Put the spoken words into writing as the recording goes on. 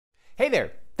Hey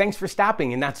there, thanks for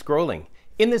stopping and not scrolling.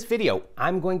 In this video,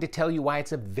 I'm going to tell you why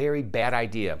it's a very bad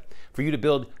idea for you to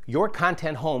build your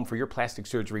content home for your plastic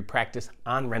surgery practice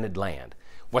on rented land.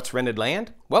 What's rented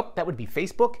land? Well, that would be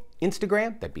Facebook,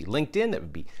 Instagram, that'd be LinkedIn, that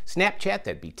would be Snapchat,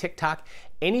 that'd be TikTok,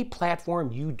 any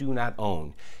platform you do not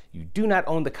own. You do not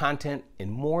own the content,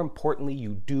 and more importantly,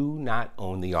 you do not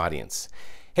own the audience.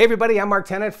 Hey everybody, I'm Mark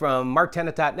Tennant from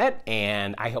marktennant.net,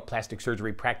 and I help plastic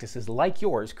surgery practices like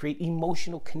yours create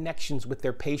emotional connections with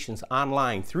their patients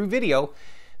online through video,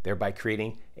 thereby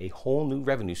creating a whole new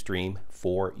revenue stream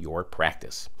for your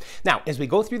practice. Now, as we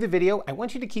go through the video, I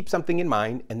want you to keep something in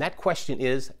mind, and that question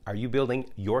is, are you building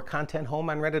your content home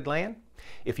on rented land?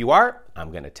 If you are,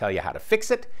 I'm going to tell you how to fix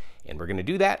it, and we're going to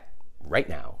do that right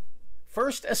now.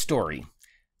 First, a story.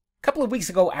 A couple of weeks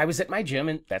ago, I was at my gym,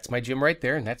 and that's my gym right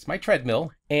there, and that's my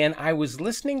treadmill, and I was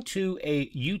listening to a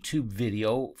YouTube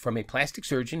video from a plastic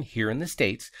surgeon here in the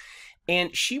States,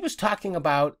 and she was talking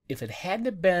about if it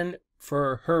hadn't been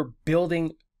for her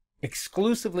building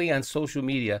exclusively on social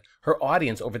media her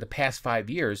audience over the past 5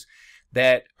 years,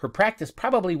 that her practice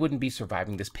probably wouldn't be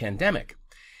surviving this pandemic.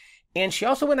 And she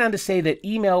also went on to say that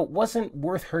email wasn't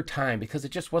worth her time because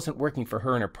it just wasn't working for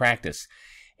her in her practice.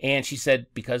 And she said,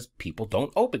 because people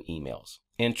don't open emails.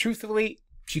 And truthfully,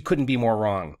 she couldn't be more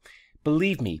wrong.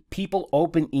 Believe me, people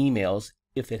open emails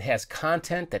if it has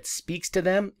content that speaks to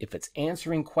them, if it's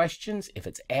answering questions, if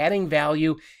it's adding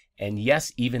value, and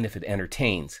yes, even if it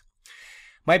entertains.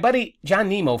 My buddy John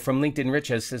Nemo from LinkedIn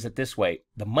Riches says it this way: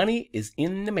 the money is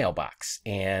in the mailbox.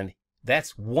 And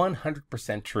that's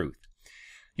 100% truth.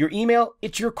 Your email,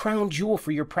 it's your crown jewel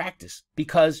for your practice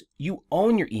because you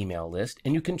own your email list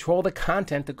and you control the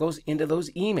content that goes into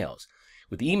those emails.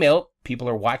 With email, people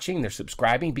are watching, they're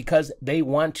subscribing because they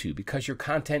want to, because your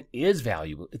content is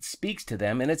valuable. It speaks to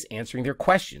them and it's answering their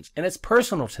questions and it's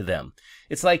personal to them.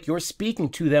 It's like you're speaking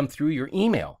to them through your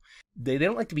email. They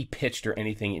don't like to be pitched or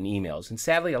anything in emails. And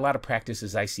sadly, a lot of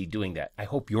practices I see doing that. I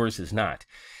hope yours is not.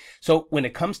 So when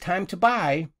it comes time to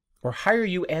buy or hire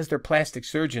you as their plastic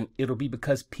surgeon, it'll be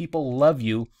because people love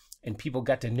you and people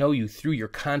got to know you through your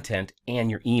content and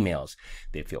your emails.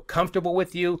 They feel comfortable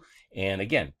with you, and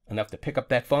again, enough to pick up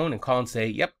that phone and call and say,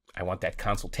 yep, I want that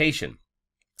consultation.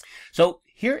 So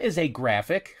here is a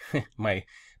graphic my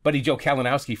buddy Joe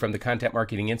Kalinowski from the Content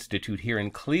Marketing Institute here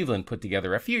in Cleveland put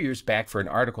together a few years back for an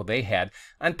article they had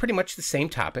on pretty much the same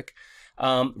topic,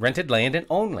 rented land and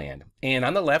owned land. And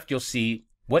on the left, you'll see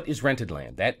what is rented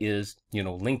land? That is,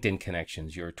 LinkedIn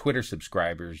connections, your Twitter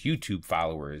subscribers, YouTube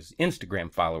followers,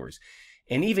 Instagram followers,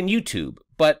 and even YouTube.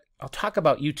 But I'll talk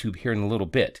about YouTube here in a little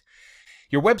bit.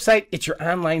 Your website, it's your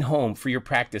online home for your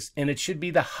practice, and it should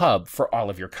be the hub for all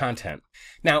of your content.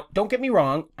 Now, don't get me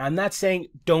wrong. I'm not saying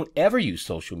don't ever use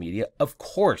social media. Of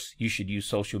course, you should use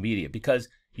social media because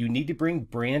you need to bring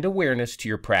brand awareness to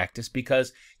your practice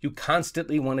because you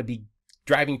constantly want to be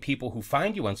driving people who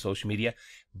find you on social media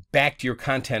back to your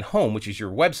content home, which is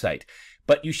your website.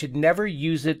 But you should never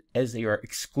use it as your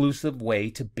exclusive way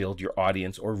to build your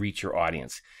audience or reach your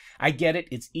audience. I get it.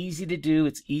 It's easy to do.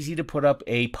 It's easy to put up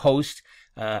a post.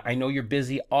 I know you're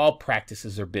busy. All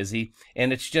practices are busy,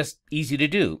 and it's just easy to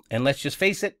do. And let's just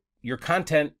face it, your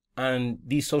content on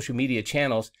these social media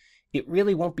channels, it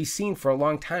really won't be seen for a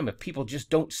long time if people just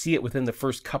don't see it within the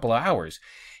first couple of hours.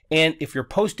 And if you're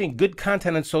posting good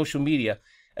content on social media,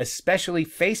 especially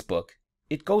Facebook,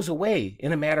 it goes away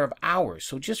in a matter of hours.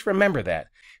 So just remember that.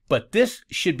 But this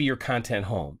should be your content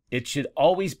home. It should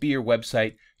always be your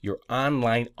website, your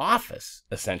online office,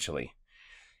 essentially.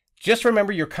 Just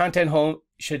remember your content home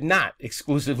should not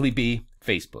exclusively be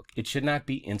Facebook. It should not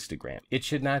be Instagram. It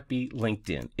should not be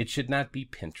LinkedIn. It should not be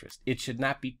Pinterest. It should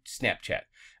not be Snapchat.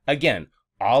 Again,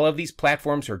 all of these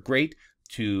platforms are great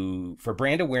for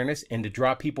brand awareness and to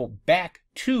draw people back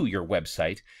to your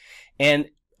website. And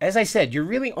as I said, you're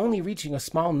really only reaching a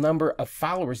small number of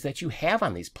followers that you have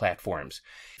on these platforms.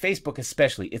 Facebook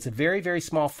especially, it's a very, very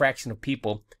small fraction of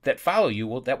people that follow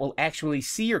you that will actually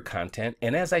see your content.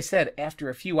 And as I said, after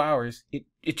a few hours,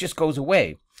 it just goes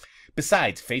away.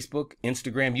 Besides, Facebook,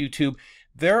 Instagram, YouTube,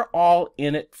 they're all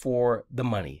in it for the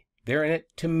money. They're in it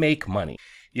to make money.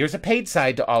 There's a paid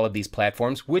side to all of these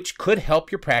platforms, which could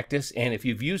help your practice. And if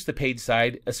you've used the paid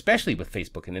side, especially with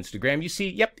Facebook and Instagram, you see,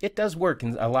 yep, it does work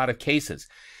in a lot of cases.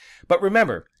 But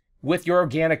remember, with your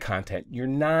organic content, your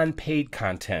non-paid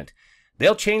content,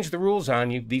 they'll change the rules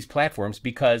on you, these platforms,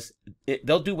 because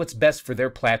they'll do what's best for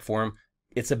their platform.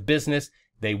 It's a business.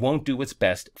 They won't do what's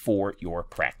best for your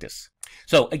practice.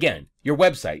 So again, your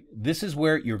website, this is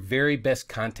where your very best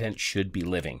content should be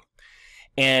living.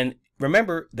 And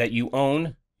remember that you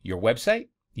own your website,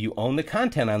 You own the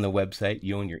content on the website.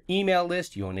 You own your email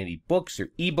list. You own any books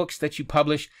or ebooks that you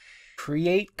publish.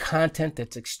 Create content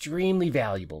that's extremely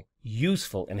valuable,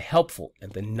 useful, and helpful.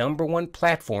 And the #1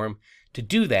 platform to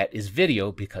do that is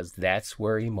video, because that's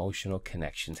where emotional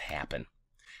connections happen.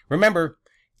 Remember,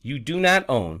 you do not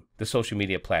own the social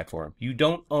media platform. You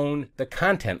don't own the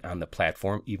content on the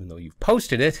platform, even though you've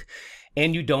posted it,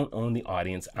 and you don't own the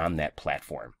audience on that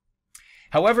platform.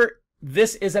 However,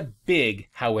 this is a big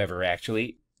however,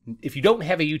 actually. If you don't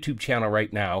have a YouTube channel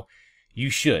right now, you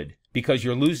should, because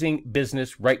you're losing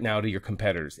business right now to your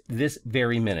competitors this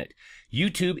very minute.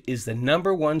 YouTube is the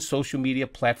 #1 social media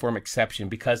platform exception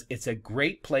because it's a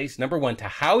great place, #1, to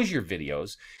house your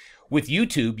videos. With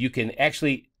YouTube, you can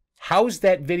actually house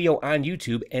that video on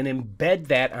YouTube and embed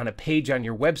that on a page on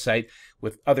your website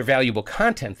with other valuable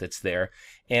content that's there.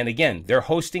 And again, they're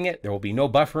hosting it. There will be no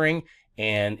buffering,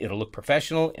 and it'll look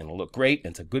professional and it'll look great.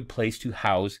 And it's a good place to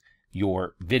house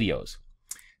your videos.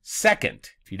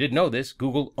 Second, if you didn't know this,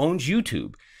 Google owns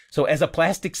YouTube. So as a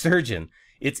plastic surgeon,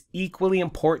 it's equally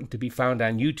important to be found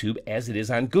on YouTube as it is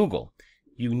on Google.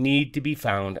 You need to be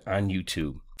found on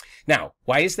YouTube. Now,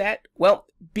 why is that? Well,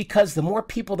 because the more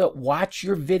people that watch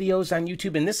your videos on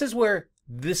YouTube, and this is where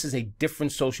this is a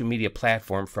different social media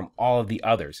platform from all of the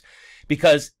others,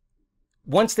 because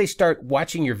once they start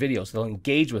watching your videos, they'll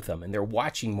engage with them and they're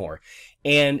watching more.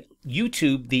 And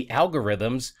YouTube, the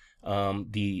algorithms,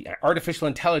 the artificial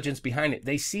intelligence behind it,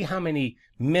 they see how many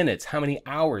minutes, how many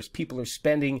hours people are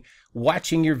spending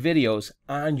watching your videos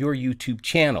on your YouTube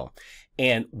channel.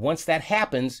 And once that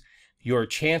happens, your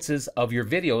chances of your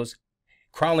videos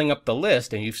crawling up the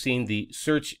list, and you've seen the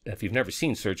search, if you've never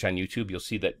seen search on YouTube, you'll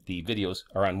see that the videos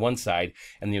are on one side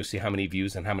and you'll see how many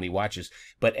views and how many watches.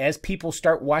 But as people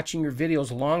start watching your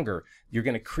videos longer, you're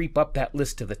going to creep up that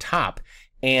list to the top.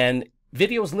 And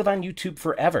videos live on YouTube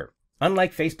forever.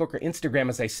 Unlike Facebook or Instagram,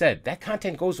 as I said, that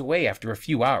content goes away after a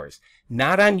few hours.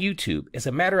 Not on YouTube. As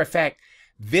a matter of fact,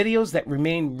 videos that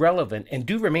remain relevant and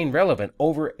do remain relevant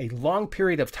over a long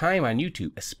period of time on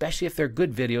YouTube, especially if they're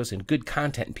good videos and good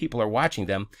content and people are watching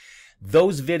them,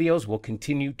 those videos will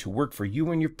continue to work for you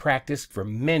and your practice for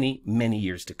many, many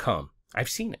years to come. I've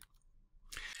seen it.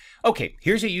 Okay,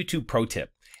 here's a YouTube pro tip.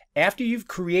 After you've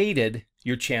created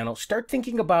your channel, start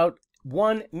thinking about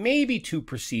 1, maybe 2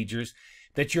 procedures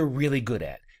that you're really good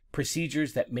at.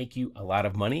 Procedures that make you a lot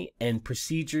of money, and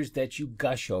procedures that you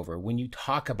gush over when you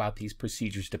talk about these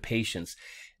procedures to patients.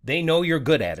 They know you're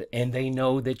good at it, and they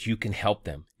know that you can help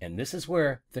them. And this is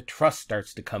where the trust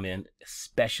starts to come in,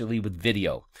 especially with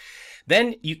video.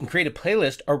 Then you can create a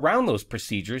playlist around those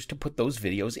procedures to put those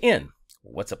videos in.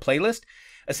 What's a playlist?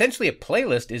 Essentially, a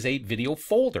playlist is a video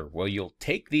folder where you'll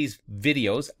take these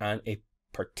videos on a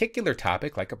particular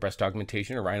topic, like a breast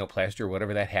augmentation or rhinoplasty or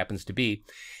whatever that happens to be,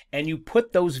 and you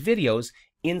put those videos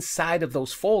inside of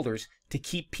those folders to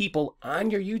keep people on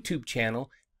your YouTube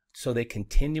channel so they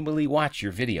continually watch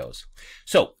your videos.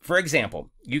 So, for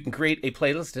example, you can create a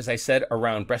playlist, as I said,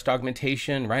 around breast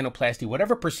augmentation, rhinoplasty,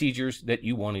 whatever procedures that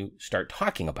you want to start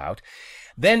talking about.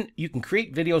 Then you can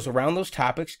create videos around those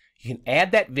topics. You can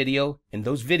add that video and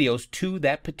those videos to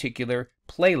that particular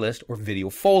playlist or video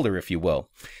folder, if you will.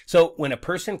 So when a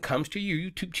person comes to your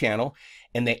YouTube channel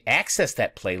and they access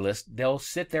that playlist, they'll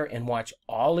sit there and watch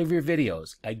all of your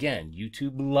videos. Again,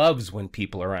 YouTube loves when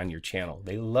people are on your channel.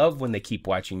 They love when they keep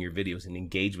watching your videos and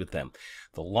engage with them.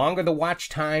 The longer the watch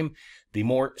time, the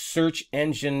more search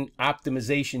engine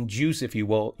optimization juice, if you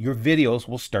will, your videos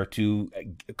will start to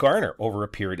garner over a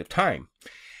period of time.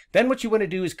 Then what you want to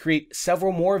do is create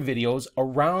several more videos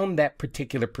around that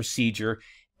particular procedure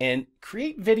and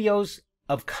create videos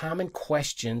of common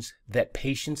questions that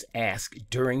patients ask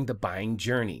during the buying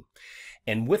journey.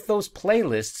 And with those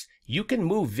playlists, you can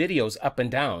move videos up and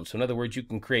down. So in other words, you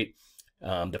can create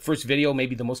the first video,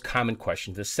 maybe the most common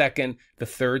question, the second, the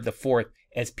third, the fourth.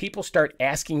 As people start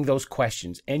asking those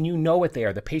questions, and you know what they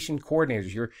are, the patient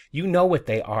coordinators, you know what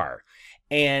they are.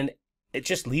 And it's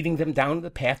just leading them down the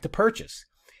path to purchase.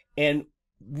 And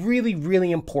really,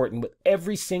 really important, with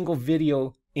every single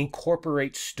video,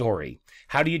 incorporate story.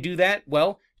 How do you do that?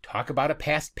 Well, talk about a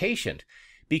past patient,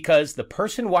 because the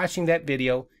person watching that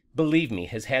video, believe me,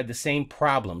 has had the same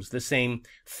problems, the same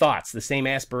thoughts, the same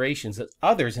aspirations as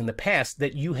others in the past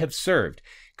that you have served.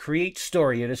 Create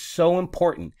story. It is so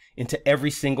important into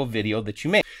every single video that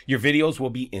you make. Your videos will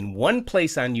be in one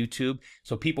place on YouTube,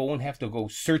 so people won't have to go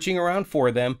searching around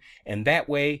for them. And that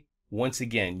way, once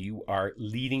again, you are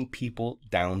leading people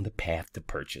down the path to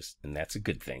purchase, and that's a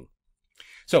good thing.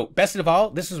 So best of all,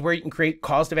 this is where you can create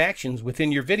calls to actions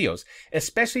within your videos,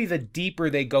 especially the deeper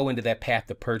they go into that path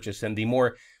to purchase and the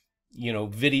more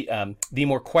the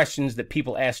more questions that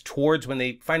people ask towards when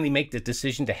they finally make the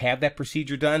decision to have that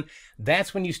procedure done,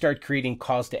 that's when you start creating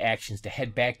calls to actions to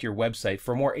head back to your website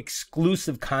for more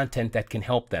exclusive content that can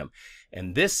help them.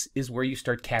 And this is where you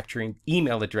start capturing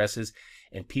email addresses,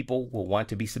 and people will want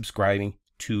to be subscribing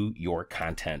to your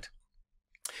content.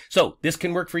 So this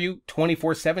can work for you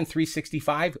 24/7,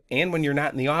 365, and when you're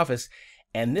not in the office,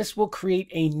 and this will create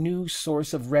a new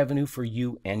source of revenue for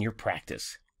you and your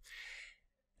practice.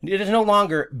 It is no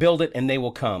longer build it and they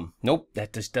will come. Nope,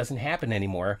 that just doesn't happen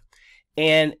anymore.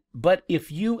 But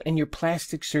if you and your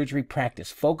plastic surgery practice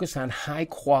focus on high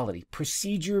quality,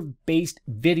 procedure-based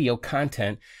video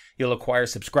content, you'll acquire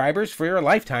subscribers for your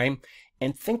lifetime,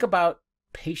 and think about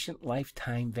patient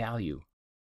lifetime value.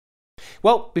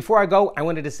 Well, before I go, I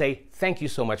wanted to say thank you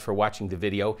so much for watching the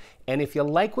video. And if you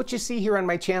like what you see here on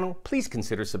my channel, please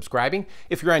consider subscribing.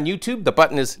 If you're on YouTube, the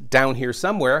button is down here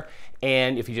somewhere.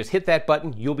 And if you just hit that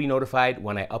button, you'll be notified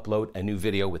when I upload a new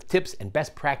video with tips and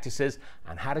best practices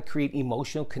on how to create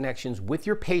emotional connections with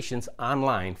your patients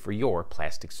online for your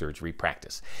plastic surgery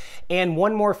practice. And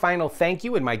one more final thank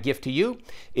you and my gift to you.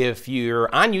 If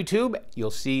you're on YouTube, you'll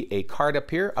see a card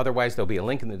up here. Otherwise, there'll be a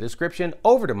link in the description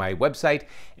over to my website.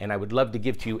 And I would love to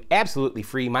give to you absolutely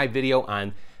free my video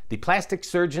on the plastic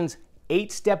surgeon's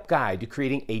 8-step guide to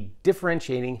creating a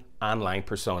differentiating online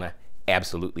persona,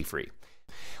 absolutely free.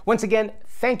 Once again,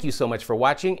 thank you so much for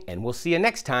watching, and we'll see you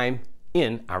next time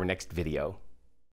in our next video.